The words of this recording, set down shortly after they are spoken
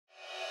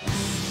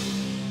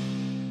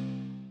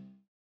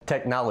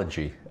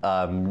Technology.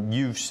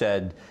 You've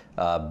said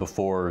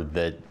before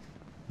that,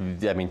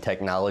 I mean,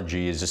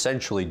 technology is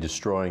essentially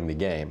destroying the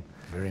game.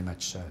 Very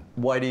much so.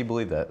 Why do you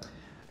believe that?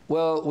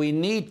 Well, we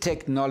need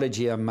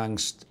technology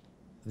amongst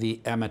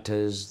the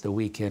amateurs, the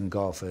weekend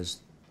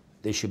golfers.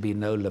 There should be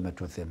no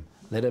limit with them.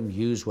 Let them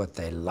use what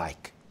they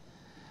like.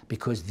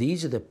 Because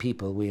these are the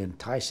people we're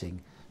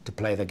enticing to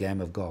play the game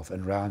of golf,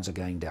 and rounds are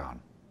going down.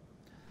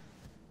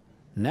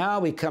 Now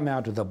we come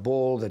out with a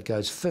ball that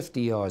goes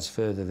 50 yards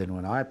further than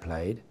when I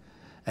played,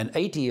 and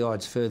 80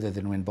 yards further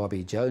than when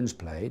Bobby Jones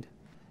played.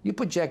 You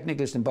put Jack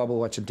Nicklaus and Bobby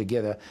Watson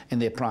together in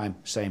their prime,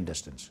 same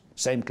distance,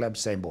 same club,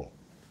 same ball.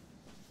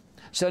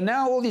 So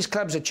now all these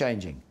clubs are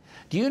changing.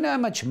 Do you know how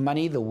much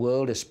money the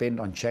world has spent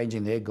on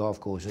changing their golf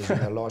courses in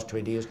the last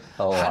 20 years?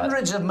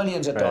 Hundreds of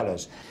millions of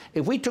dollars.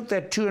 If we took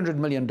that $200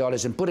 million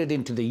and put it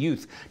into the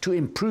youth to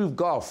improve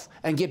golf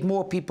and get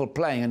more people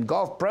playing and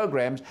golf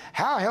programs,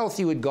 how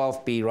healthy would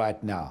golf be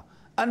right now?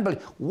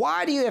 Unbelievable.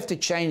 Why do you have to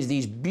change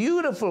these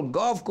beautiful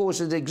golf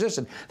courses that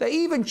existed? They're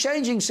even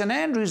changing St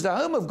Andrews, the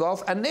home of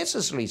golf,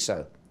 unnecessarily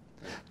so.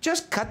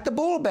 Just cut the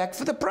ball back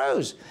for the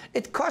pros.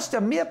 It costs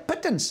a mere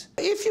pittance.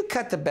 If you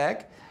cut the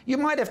back, you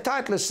might have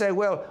titleists say,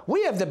 well,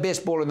 we have the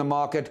best ball in the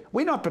market.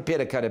 We're not prepared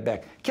to cut it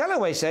back.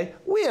 Callaway say,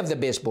 we have the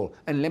best ball.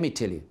 And let me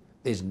tell you,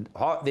 it's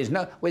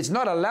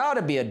not allowed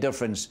to be a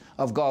difference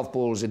of golf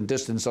balls in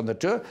distance on the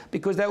tour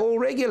because they're all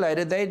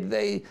regulated.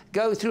 They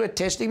go through a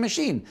testing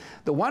machine.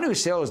 The one who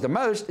sells the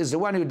most is the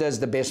one who does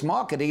the best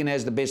marketing and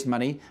has the best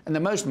money and the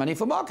most money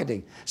for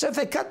marketing. So if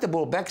they cut the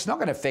ball back, it's not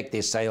going to affect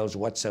their sales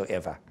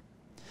whatsoever.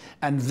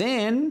 And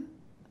then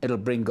it'll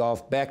bring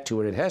golf back to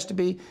where it has to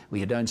be, where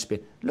you don't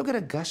spend. Look at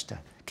Augusta.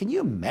 Can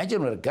you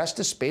imagine what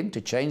Augusta spent to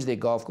change their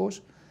golf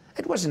course?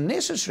 It wasn't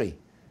necessary.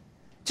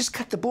 Just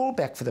cut the ball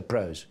back for the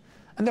pros.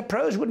 And the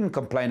pros wouldn't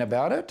complain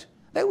about it.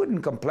 They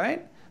wouldn't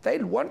complain.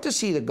 They'd want to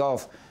see the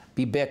golf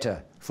be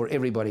better for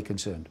everybody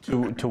concerned.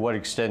 To what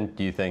extent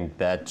do you think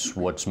that's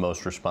what's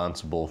most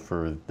responsible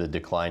for the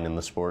decline in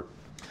the sport?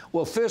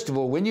 Well, first of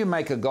all, when you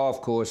make a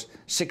golf course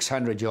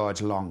 600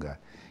 yards longer,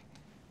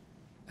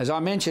 as I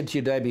mentioned to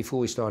you today before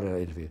we started our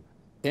interview,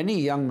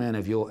 any young man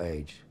of your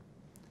age,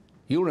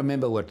 you'll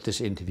remember what this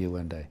interview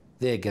one day.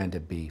 There are going to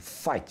be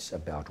fights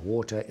about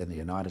water in the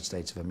United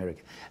States of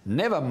America.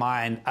 Never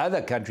mind other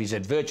countries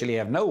that virtually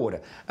have no water.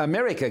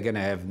 America going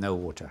to have no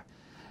water.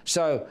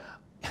 So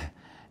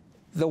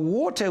the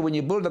water, when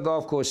you build a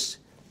golf course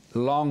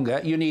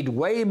longer, you need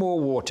way more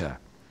water.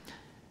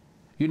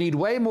 You need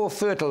way more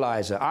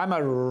fertilizer. I'm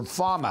a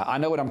farmer. I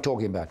know what I'm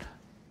talking about.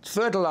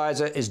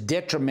 Fertilizer is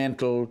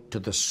detrimental to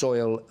the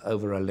soil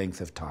over a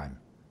length of time.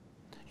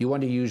 You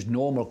want to use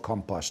normal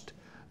compost,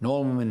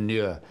 normal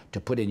manure to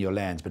put in your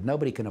lands, but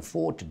nobody can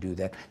afford to do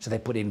that, so they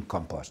put in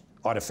compost,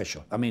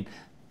 artificial,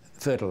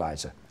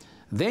 fertilizer.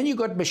 Then you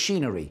got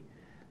machinery.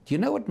 Do you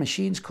know what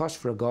machines cost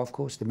for a golf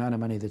course, the amount of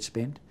money that's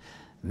spent?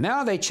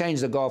 Now they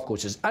change the golf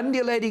courses,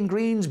 undulating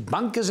greens,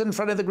 bunkers in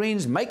front of the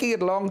greens, making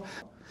it long.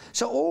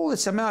 So all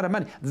this amount of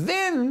money.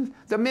 Then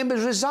the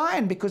members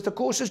resign because the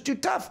course is too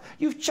tough.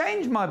 You've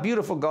changed my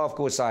beautiful golf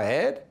course I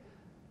had.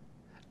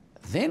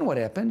 Then what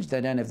happens?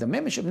 They don't have the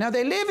membership. Now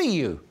they levy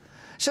you.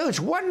 So it's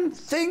one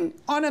thing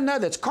on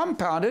another. It's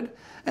compounded,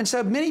 and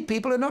so many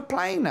people are not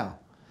playing now.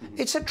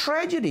 It's a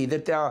tragedy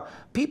that there are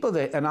people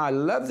there, and I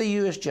love the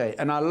USJ,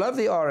 and I love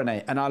the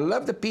RNA, and I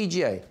love the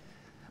PGA.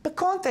 But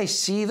can't they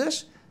see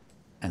this?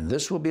 And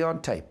this will be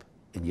on tape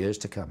in years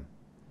to come.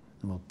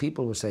 Well,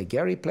 people will say,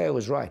 Gary Player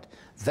was right.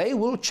 They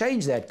will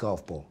change that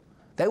golf ball.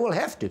 They will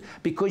have to,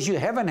 because you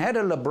haven't had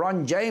a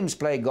LeBron James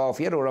play golf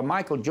yet or a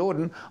Michael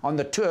Jordan on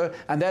the tour,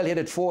 and they'll hit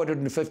it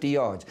 450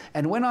 yards.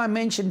 And when I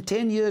mentioned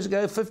 10 years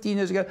ago, 15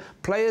 years ago,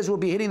 players will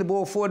be hitting the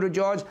ball 400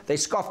 yards, they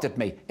scoffed at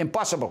me.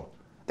 Impossible.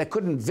 They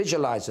couldn't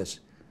visualize this.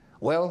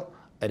 Well,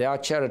 at our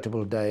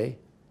charitable day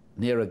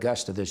near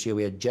Augusta this year,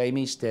 we had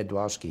Jamie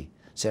Sadlowski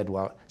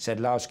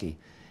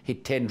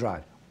hit 10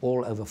 drive,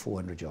 all over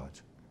 400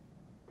 yards.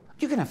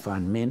 You're going to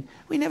find men.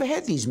 We never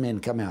had these men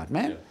come out,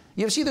 man. Yeah.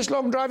 You ever see this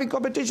long driving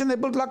competition? They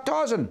built like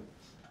Tarzan.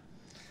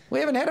 We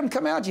haven't had them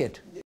come out yet.